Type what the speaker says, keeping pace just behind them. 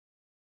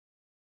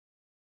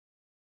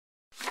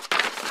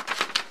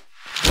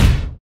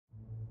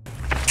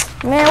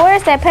Man,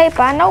 where's that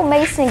paper? I know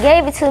Mason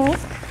gave it to me.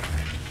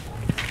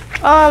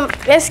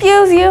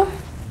 Excuse you?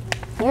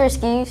 You're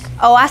excused.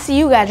 Oh, I see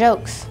you got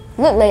jokes.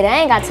 Look, lady,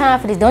 I ain't got time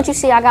for this. Don't you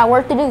see I got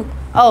work to do?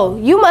 Oh,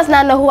 you must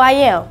not know who I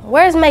am.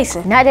 Where's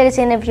Mason? Not that it's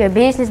any of your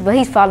business, but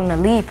he's following the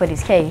lead for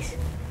this case.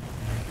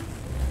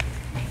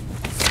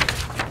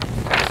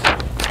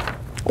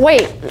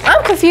 Wait,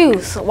 I'm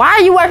confused. Why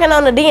are you working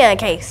on the Deon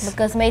case?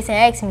 Because Mason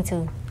asked me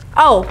to.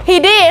 Oh, he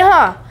did,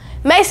 huh?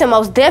 Mason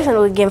most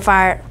definitely getting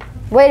fired.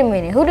 Wait a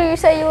minute, who do you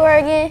say you were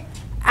again?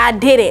 I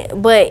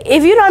didn't, but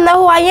if you don't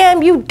know who I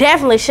am, you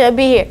definitely should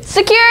be here.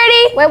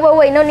 Security!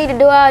 Wait, no need to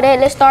do all that.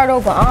 Let's start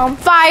over.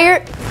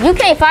 Fired. You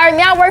can't fire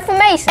me, I work for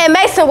Mason. And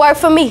Mason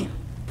worked for me.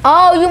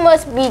 Oh, you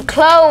must be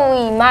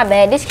Chloe. My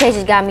bad, this case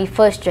has got me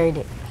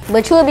frustrated.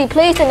 But you'll be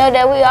pleased to know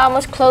that we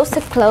almost close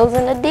to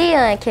closing the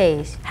Deon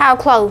case. How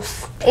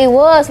close? It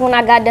was when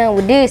I got done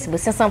with this, but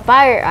since I'm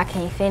fired, I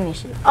can't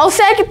finish it. On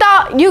second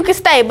thought, you can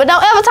stay, but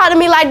don't ever talk to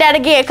me like that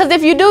again, because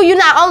if you do, you're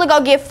not only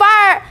gonna get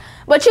fired,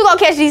 but you gonna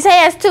catch these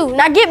hands too.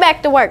 Now get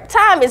back to work.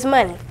 Time is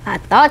money. I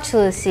thought you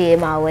would see it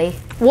my way.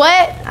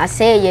 What? I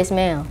said yes,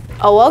 ma'am.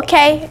 Oh,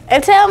 okay.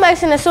 And tell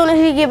Mason as soon as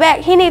he get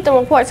back, he needs to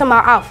report to my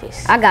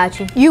office. I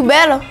got you. You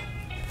better.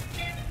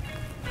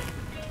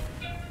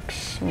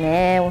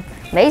 Man,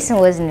 Mason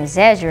wasn't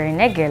exaggerating.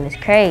 That girl is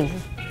crazy.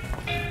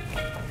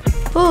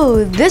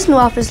 Ooh, this new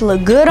office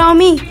look good on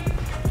me.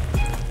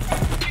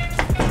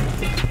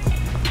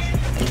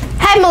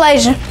 Hey,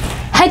 Malaysia.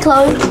 Hey,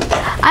 Chloe.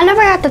 I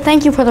never got to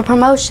thank you for the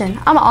promotion.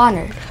 I'm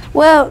honored.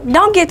 Well,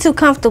 don't get too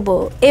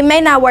comfortable. It may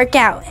not work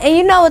out, and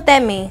you know what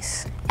that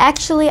means.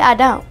 Actually, I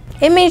don't.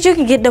 It means you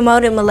can get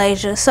demoted,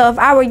 Malaysia. So if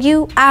I were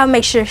you, I'll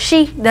make sure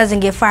she doesn't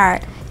get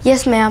fired.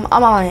 Yes, ma'am.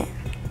 I'm on it.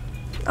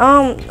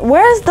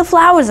 Where's the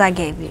flowers I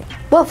gave you?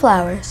 What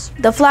flowers?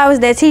 The flowers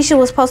that Tisha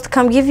was supposed to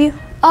come give you?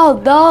 Oh,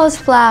 those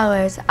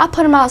flowers. I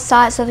put them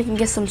outside so they can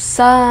get some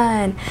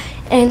sun.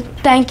 And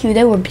thank you,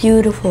 they were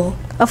beautiful.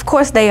 Of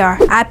course they are.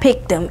 I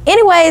picked them.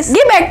 Anyways,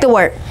 get back to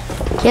work.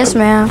 Yes,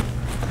 ma'am.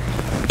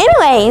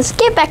 Anyways,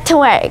 get back to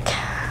work.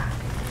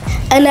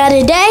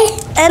 Another day,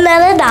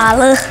 another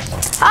dollar.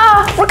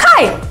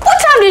 Rakai,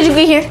 what time did you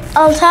get here?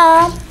 On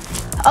time.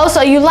 Oh,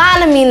 so you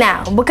lying to me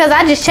now, because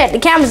I just checked the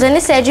cameras and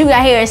it said you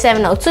got here at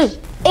 7:02.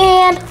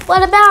 And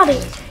what about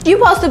it? You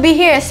supposed to be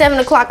here at 7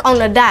 o'clock on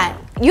the dot.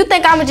 You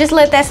think I'ma just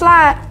let that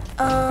slide?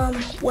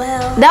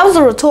 Well. That was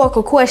a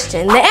rhetorical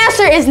question. The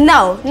answer is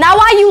no. Now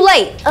why you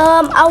late?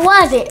 I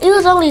wasn't. It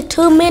was only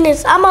 2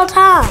 minutes. I'm on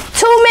time.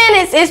 2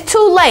 minutes is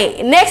too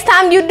late. Next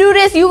time you do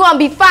this, you gonna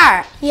be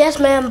fired. Yes,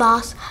 ma'am,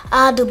 boss.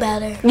 I'll do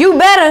better. You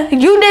better.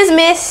 You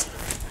dismissed.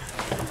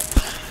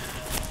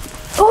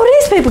 Oh,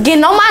 these people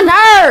getting on my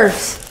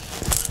nerves.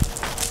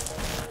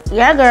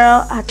 Yeah,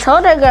 girl. I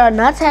told that girl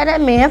not to have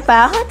that man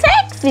file her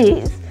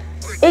taxes.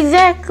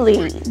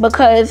 Exactly.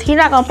 Because he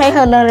not gonna pay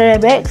her none of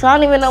that back, so I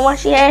don't even know why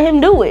she had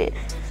him do it.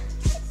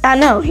 I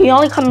know. He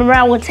only coming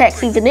around when tax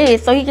season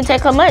is, so he can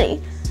take her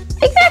money.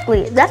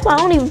 Exactly. That's why I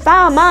don't even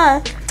file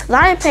mine. Cause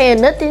I ain't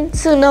paying nothing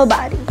to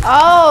nobody.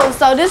 Oh,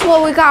 so this is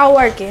what we call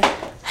working.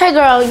 Hey,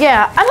 girl.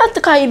 Yeah, I'd like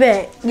to call you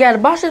back. Yeah, the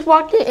boss just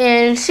walked in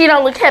and she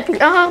don't look happy.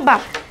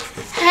 Bye.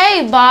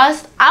 Hey,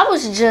 boss. I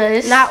was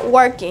just Not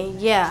working.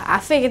 Yeah, I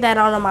figured that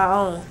out on my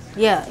own.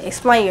 Yeah,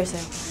 explain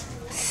yourself.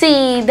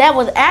 See, that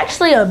was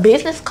actually a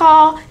business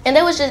call, and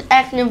they was just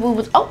asking if we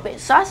was open.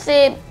 So I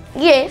said,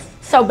 yes.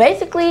 So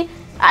basically,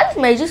 I just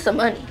made you some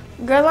money.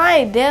 Girl, I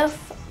ain't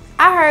deaf.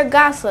 I heard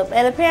gossip,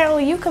 and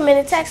apparently you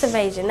committed tax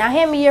evasion. Now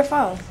hand me your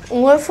phone.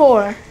 What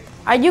for?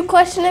 Are you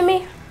questioning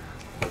me?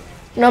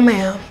 No,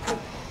 ma'am.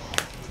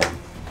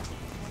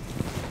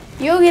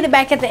 You'll get it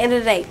back at the end of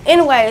the day.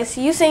 Anyways,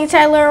 you seen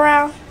Taylor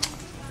around?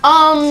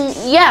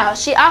 Yeah,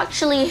 she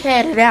actually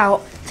headed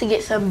out to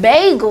get some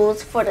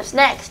bagels for the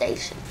snack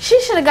station.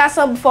 She should have got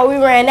some before we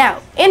ran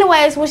out.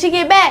 Anyways, when she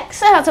get back,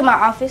 send her to my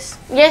office.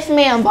 Yes,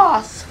 ma'am,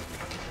 boss.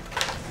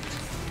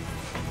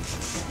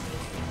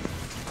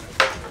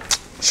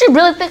 She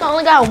really think I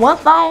only got one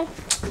phone?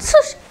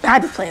 I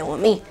be playing with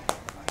me.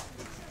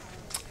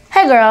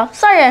 Hey, girl,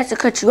 sorry I had to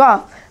cut you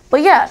off.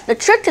 But yeah, the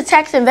trick to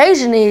tax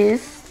evasion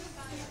is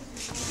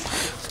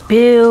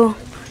Bill.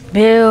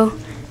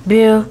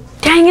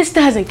 Dang, it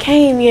still hasn't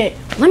came yet.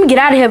 Let me get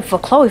out of here before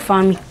Chloe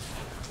find me.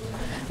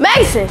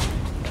 Mason,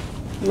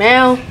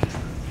 Ma'am.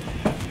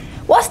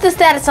 what's the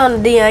status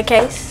on the Deon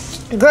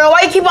case? Girl,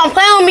 why you keep on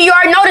playing with me? You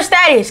already know the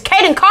status.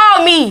 Kaden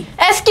called me.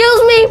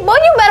 Excuse me? Boy,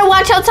 you better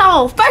watch your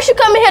tone. First you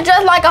come in here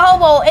dressed like a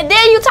hobo, and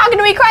then you talking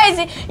to me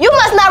crazy. You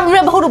must not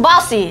remember who the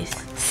boss is.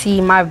 See,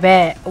 my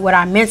bad. What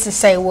I meant to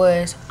say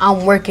was,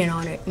 I'm working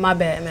on it. My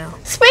bad, ma'am.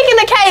 Speaking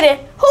of Kaden,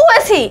 who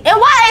is he, and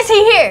why is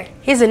he here?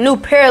 He's a new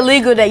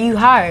paralegal that you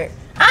hired.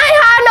 I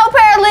ain't hired no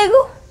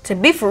paralegal. To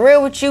be for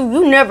real with you,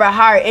 you never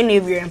hired any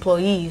of your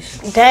employees.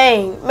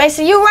 Dang,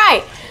 Mason, you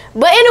right.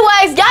 But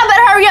anyways, y'all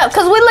better hurry up,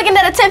 because we looking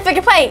at a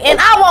 10-figure pay, and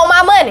I want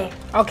my money.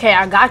 Okay,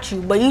 I got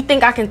you. But you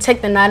think I can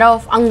take the night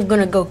off? I'm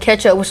gonna go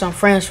catch up with some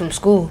friends from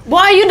school. Boy,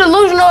 are you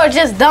delusional or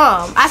just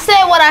dumb? I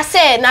said what I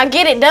said, now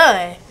get it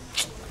done.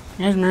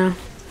 Yes, ma'am.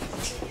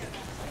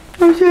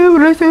 I'm sorry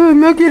when I said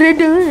milk it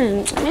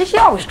done. Man, she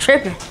always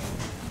tripping.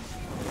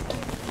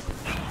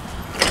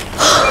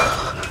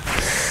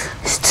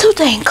 It's too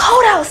dang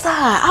cold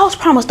outside. I was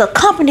promised a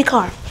company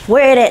car.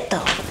 Where it at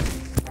though?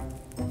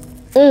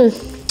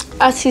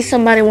 I see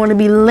somebody want to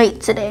be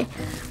late today.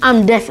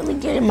 I'm definitely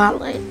getting my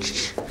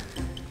lunch.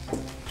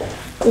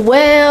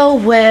 Well.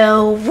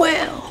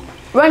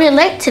 Running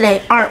late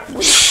today, aren't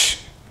we? Shh.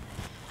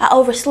 I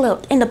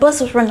overslept and the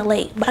bus was running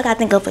late, but I gotta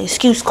think of an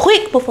excuse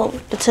quick before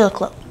the till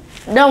close.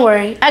 Don't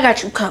worry, I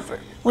got you covered.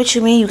 What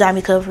you mean you got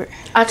me covered?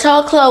 I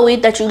told Chloe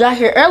that you got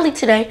here early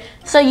today,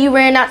 so you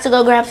ran out to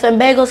go grab some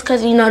bagels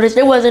because you noticed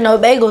there wasn't no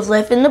bagels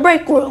left in the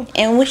break room.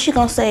 And what she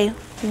gonna say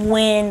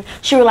when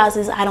she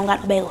realizes I don't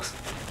got no bagels?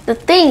 The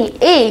thing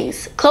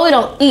is, Chloe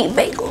don't eat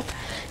bagel.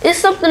 It's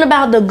something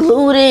about the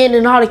gluten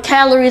and all the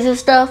calories and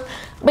stuff.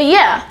 But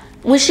yeah,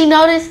 when she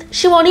noticed,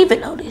 she won't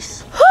even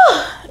notice.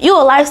 You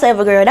a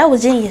lifesaver, girl. That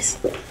was genius.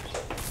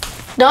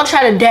 Don't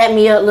try to dap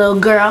me up, little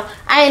girl.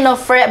 I ain't no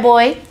frat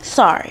boy.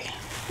 Sorry.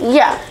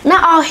 Yeah,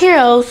 not all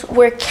heroes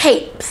wear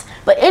capes.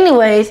 But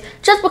anyways,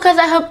 just because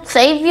I helped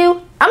save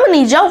you, I'm gonna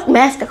need your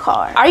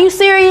MasterCard. Are you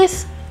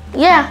serious?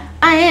 Yeah,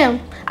 I am.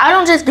 I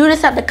don't just do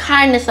this out the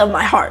kindness of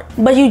my heart.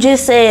 But you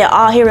just said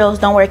all heroes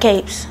don't wear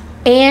capes.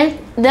 And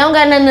they don't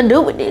got nothing to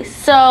do with this.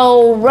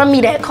 So run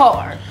me that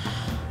card.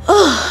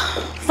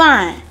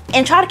 Fine.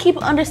 And try to keep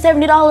it under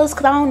 $70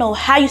 because I don't know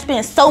how you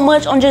spend so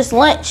much on just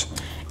lunch.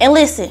 And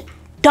listen,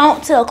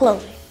 don't tell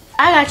Chloe.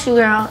 I got you,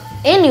 girl.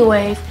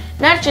 Anyways,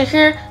 now that you're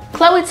here,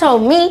 Chloe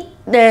told me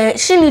that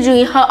she needs you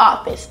in her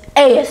office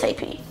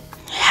ASAP.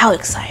 How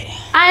exciting.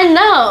 I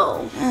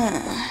know.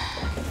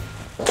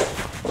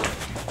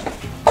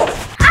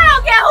 I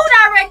don't care who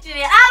directed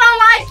it. I don't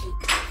like it.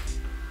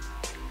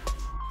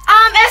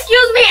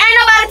 Excuse me, ain't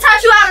nobody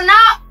taught you how to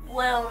knock?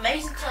 Well,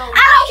 Mason told me.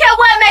 I don't care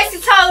what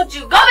Mason told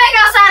you. Go back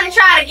outside and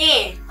try it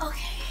again.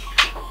 Okay.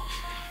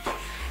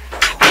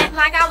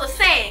 Like I was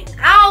saying,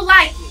 I don't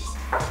like it.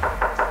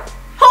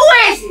 Who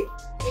is it?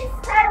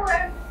 It's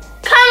Taylor.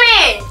 Come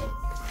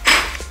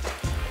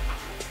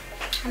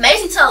in.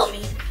 Mason told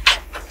me.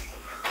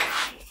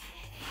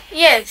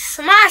 Yes,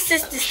 my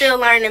assistant's still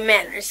learning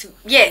manners.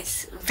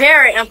 Yes,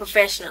 very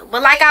unprofessional.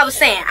 But like I was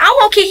saying, I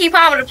want Kiki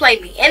Palmer to play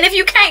me. And if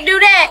you can't do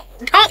that,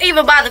 don't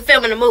even bother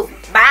filming the movie.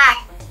 Bye.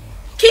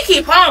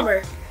 Kiki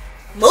Palmer?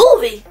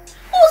 Movie?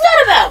 What was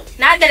that about?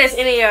 Not that it's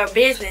any of your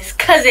business,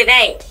 cause it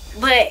ain't.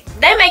 But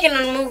they making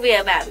a movie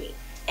about me.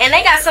 And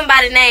they got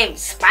somebody named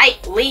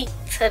Spike Lee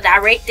to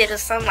direct it or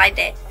something like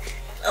that.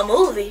 A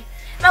movie?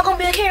 Am I gonna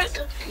be a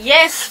character?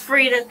 Yes,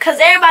 Frida, cause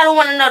everybody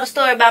wanna know the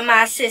story about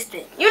my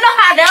assistant. You know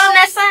how dumb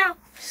that sound?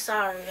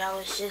 Sorry, I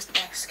was just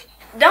asking.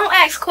 Don't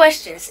ask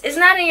questions. It's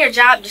not in your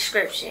job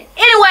description.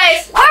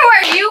 Anyways, where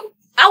were you?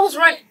 I was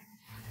running.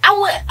 I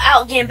went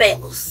out getting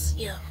bagels.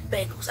 Yeah,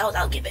 bagels. I was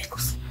out getting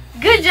bagels.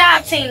 Good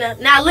job, Tina.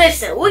 Now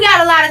listen, we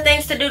got a lot of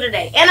things to do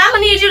today, and I'm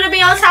gonna need you to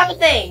be on top of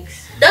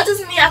things. That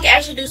doesn't mean I can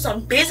actually do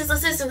some business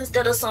assistance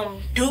instead of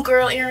some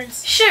do-girl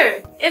errands.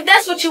 Sure, if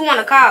that's what you want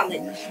to call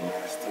it.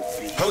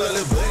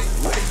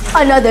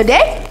 Another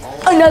day,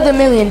 another $1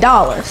 million.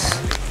 I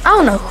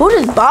don't know who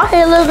this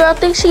bald-headed little girl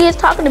thinks she is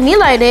talking to me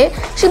like that.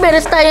 She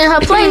better stay in her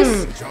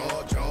place.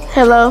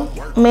 Hello,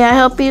 may I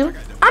help you?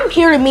 I'm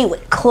here to meet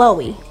with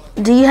Chloe.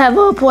 Do you have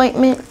an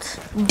appointment?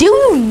 Do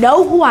you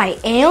know who I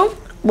am?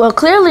 Well,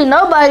 clearly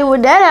nobody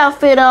with that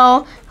outfit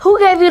on. Who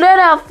gave you that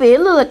outfit?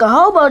 It look like a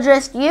hobo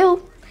dressed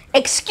you.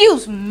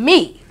 Excuse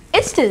me.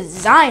 It's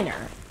designer.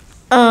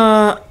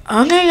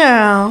 Okay,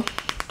 girl.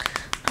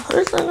 Who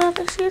this little girl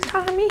thinks she is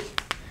talking to me?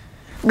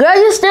 Girl,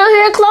 you still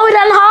here? Chloe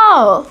down the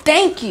hall.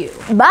 Thank you.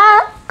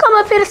 Bye. Come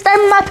up here to stay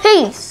with my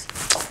peace.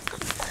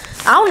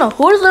 I don't know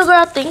who this little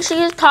girl thinks she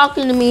is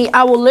talking to me.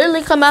 I will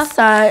literally come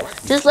outside.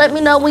 Just let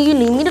me know when you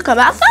need me to come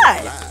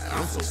outside.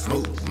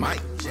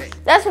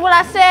 That's what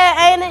I said,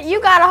 ain't it?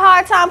 You got a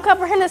hard time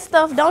comprehending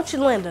stuff, don't you,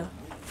 Linda?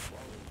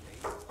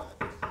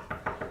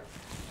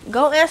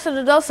 Go answer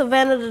the door,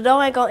 Savannah. The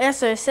door ain't gonna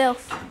answer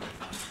itself.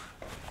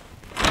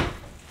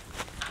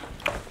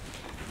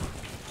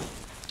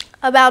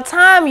 About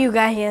time you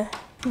got here.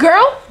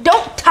 Girl,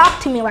 don't talk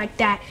to me like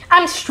that.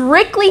 I'm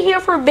strictly here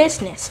for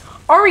business.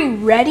 Are you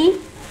ready?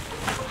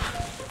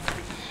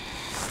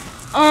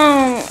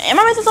 Am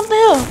I missing something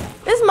here?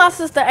 This is my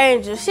sister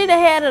Angel. She the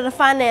head of the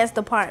finance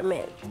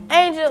department.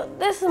 Angel,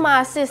 this is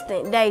my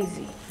assistant,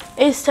 Daisy.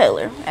 It's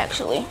Taylor,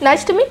 actually.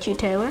 Nice to meet you,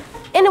 Taylor.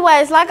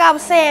 Anyways, like I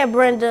was saying,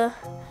 Brenda,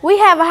 we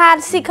have a hide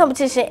and seek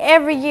competition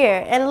every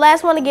year, and the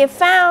last one to get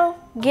found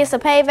gets a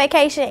paid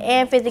vacation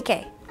and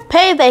 $50K.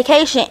 Paid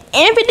vacation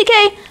and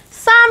 $50K?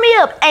 Sign me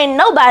up. Ain't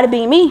nobody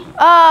beat me.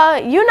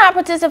 You're not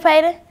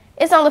participating.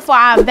 It's only for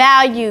our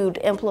valued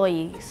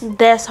employees.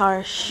 That's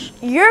harsh.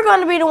 You're going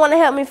to be the one to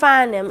help me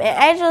find them, and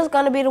Angel's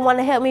going to be the one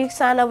to help me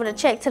sign over the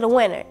check to the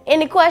winner.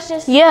 Any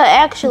questions? Yeah,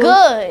 actually.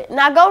 Good.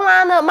 Now go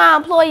line up my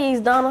employees,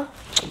 Donna.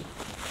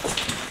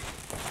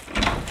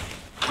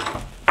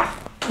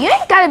 You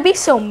ain't gotta be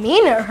so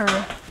mean to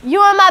her.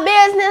 You in my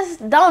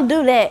business? Don't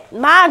do that.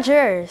 Mind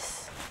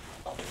yours.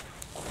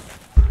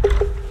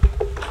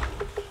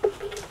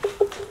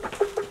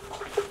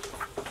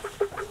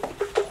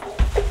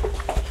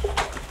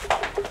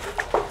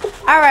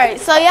 Alright,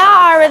 so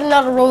y'all already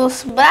know the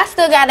rules, but I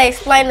still gotta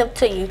explain them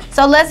to you.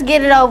 So let's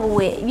get it over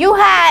with. You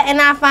hide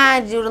and I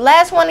find you. The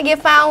last one to get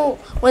found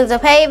wins a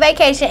paid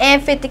vacation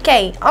and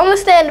 50K. Only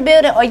stay in the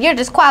building or you're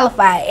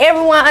disqualified.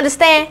 Everyone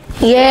understand?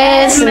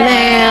 Yes,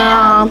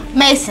 ma'am.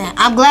 Mason,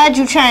 I'm glad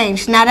you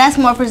changed. Now that's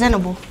more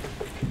presentable.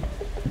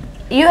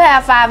 You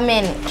have 5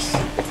 minutes.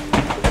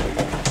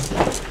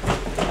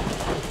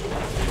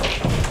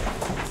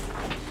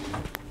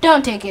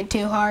 Don't take it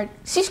too hard.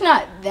 She's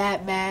not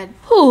that bad.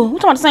 Who? We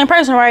talking about the same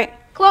person, right?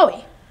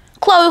 Chloe.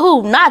 Chloe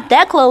who? Not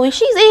that Chloe.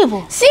 She's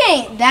evil. She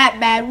ain't that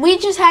bad. We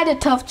just had a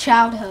tough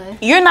childhood.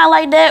 You're not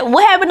like that.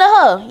 What happened to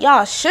her?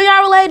 Y'all sure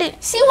y'all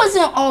related? She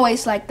wasn't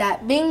always like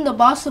that. Being the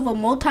boss of a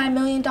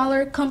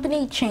multi-million-dollar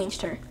company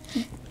changed her.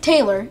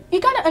 Taylor,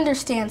 you gotta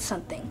understand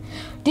something.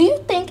 Do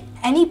you think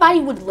anybody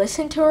would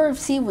listen to her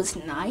if she was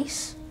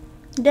nice?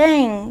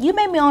 Dang, you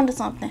made me onto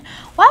something.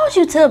 Why would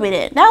you tell me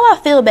that? Now I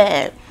feel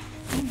bad.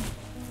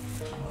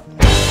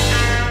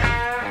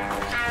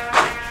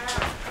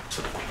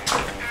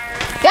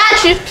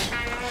 Got you.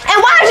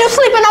 And why are you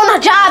sleeping on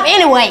the job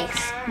anyways?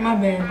 My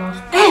bad, boss.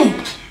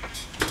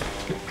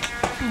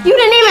 You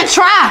didn't even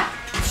try.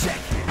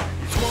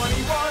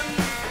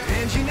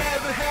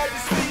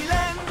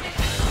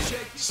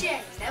 She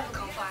ain't never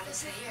gonna find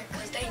us in here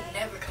because they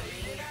never come in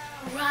here.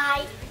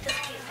 Right.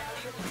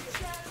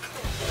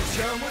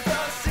 Come with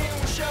us and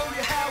we'll show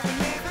you how we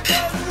live and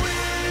love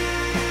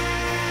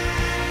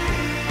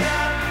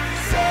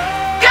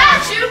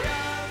Got you.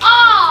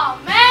 Oh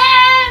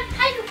man,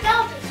 how you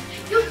know this?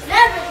 You've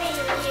never been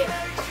here.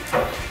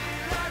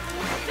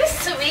 This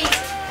is too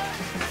easy.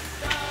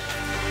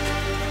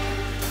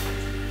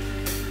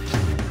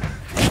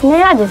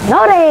 Man, I just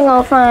know they ain't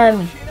gonna find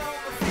me.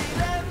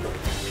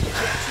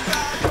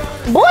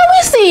 Boy,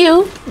 we see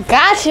you.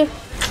 Got you.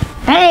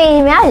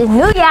 Hey, man, I just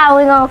knew y'all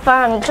was gonna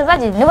find me because I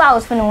just knew I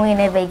was finna win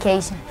that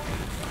vacation.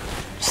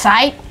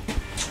 Sight.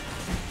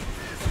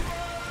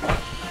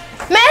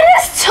 Man,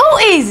 this too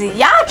easy.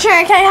 Y'all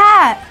sure can't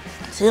hide.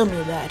 Tell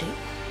me about it.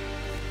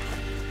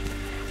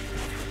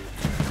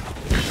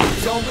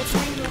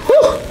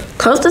 Whew,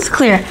 coast is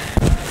clear.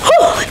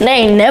 Whew, they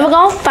ain't never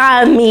gonna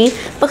find me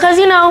because,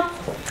 you know,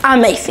 I'm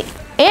Macy.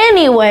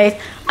 Anyways,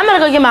 I'm gonna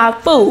go get my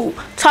food.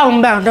 Talking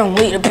about don't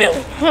leave the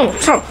building.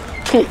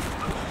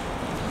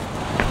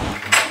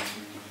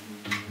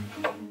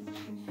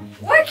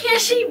 Where can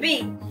she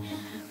be?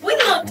 We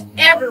looked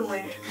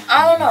everywhere.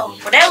 I don't know,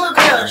 but that little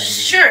girl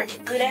sure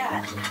good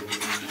at it.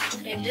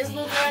 If this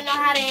little girl know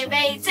how to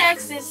invade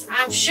Texas,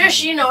 I'm sure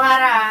she know how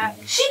to hide.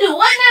 She do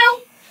what now?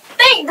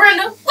 Think,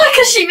 Brenda. Where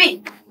could she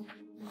be?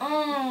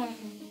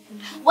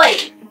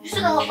 Wait, you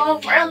still got her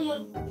phone from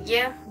earlier?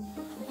 Yeah.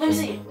 Let me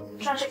see it.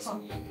 Try to check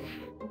something.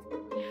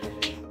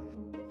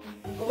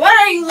 What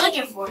are you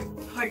looking for?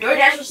 Her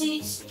DoorDash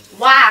receipts?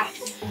 Why?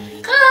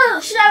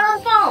 Cause she got her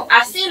phone.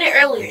 I seen it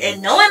earlier,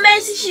 and knowing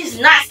Macy, she's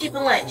not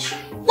skipping lunch.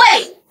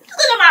 Wait, you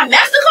look at my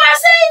MasterCard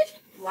save?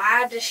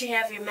 Why does she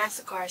have your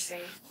MasterCard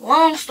saved?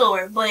 Long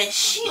story, but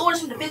she ordered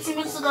something 15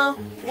 minutes ago.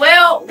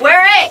 Well,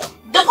 where at?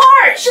 The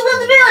part. She left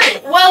the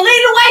building. Well,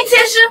 lead the way,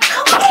 Tisha.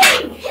 Come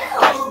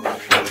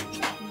on.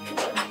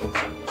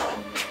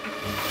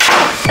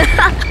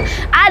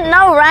 I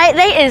know, right?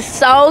 They is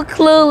so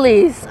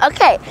clueless.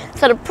 Okay,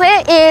 so the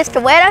plan is to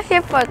wait out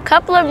here for a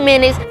couple of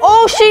minutes.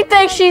 Oh, she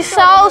thinks she's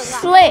so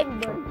slick.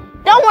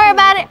 Don't worry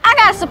about it. I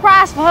got a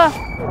surprise for her.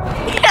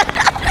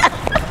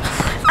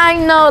 I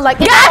know, like,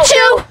 Got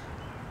you.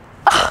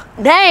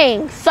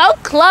 dang, so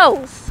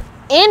close.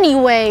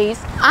 Anyways,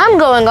 I'm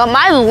going on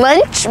my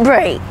lunch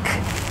break.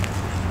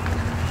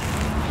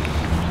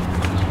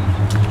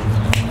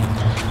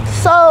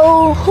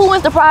 So, who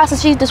wins the prize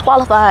since she's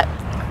disqualified?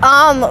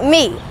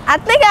 Me. I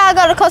think I'll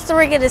go to Costa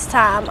Rica this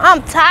time.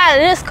 I'm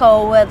tired of this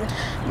cold weather.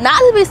 Not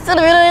to be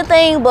sentimental or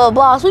anything, but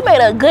boss, we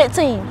made a good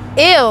team.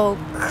 Ew,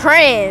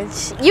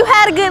 cringe. You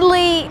had a good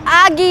lead.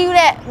 I'll give you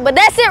that. But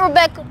that's it,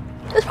 Rebecca.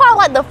 It's probably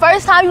like the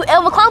first time you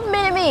ever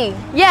complimented me.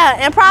 Yeah,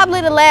 and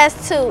probably the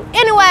last two.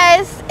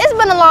 Anyways, it's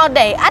been a long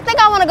day. I think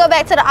I want to go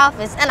back to the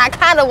office, and I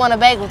kind of want a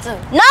bagel too.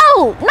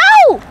 No,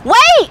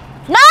 wait,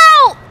 no.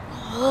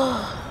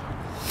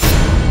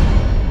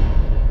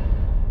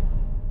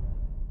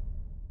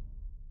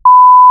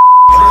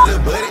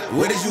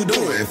 What is you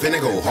doing?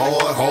 Finna go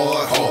hard,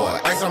 hard,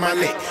 hard. Ice on my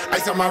neck,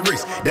 ice on my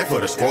wrist. That for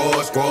the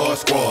squad, squad,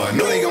 squad.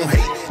 Know they gon'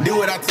 hate. Do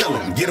what I tell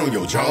them. Get on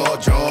your jaw,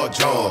 jaw,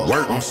 jaw.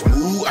 Work on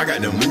smooth. I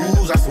got the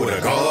moves. I swear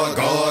to God,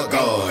 God,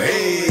 God.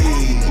 Hey,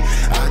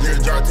 I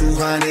just dropped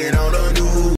 200 on the news.